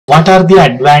What are the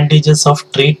advantages of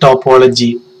tree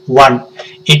topology? 1.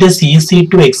 It is easy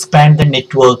to expand the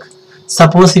network.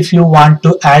 Suppose if you want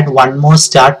to add one more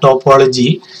star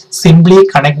topology, simply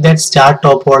connect that star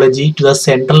topology to the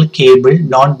central cable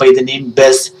known by the name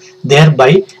bus.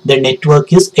 Thereby, the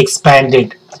network is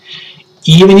expanded.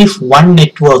 Even if one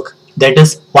network, that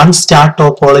is one star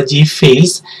topology,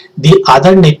 fails, the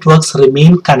other networks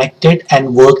remain connected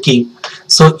and working.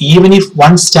 So even if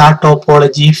one star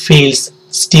topology fails,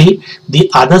 still the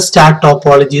other star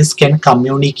topologies can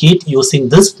communicate using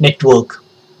this network.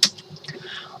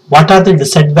 What are the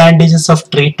disadvantages of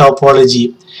tree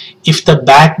topology? If the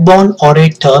backbone or a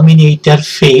terminator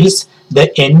fails, the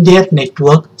entire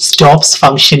network stops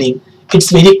functioning.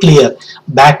 It's very clear.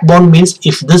 Backbone means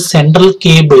if the central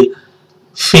cable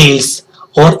fails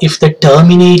or if the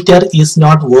terminator is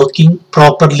not working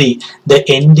properly, the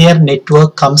entire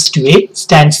network comes to a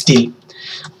standstill.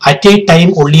 At a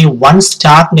time, only one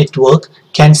star network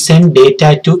can send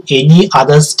data to any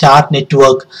other star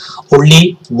network.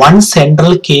 Only one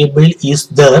central cable is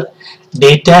there.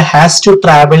 Data has to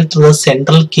travel through the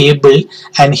central cable,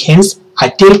 and hence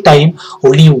at a time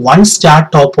only one star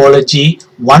topology,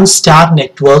 one star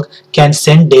network can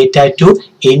send data to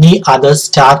any other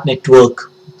star network.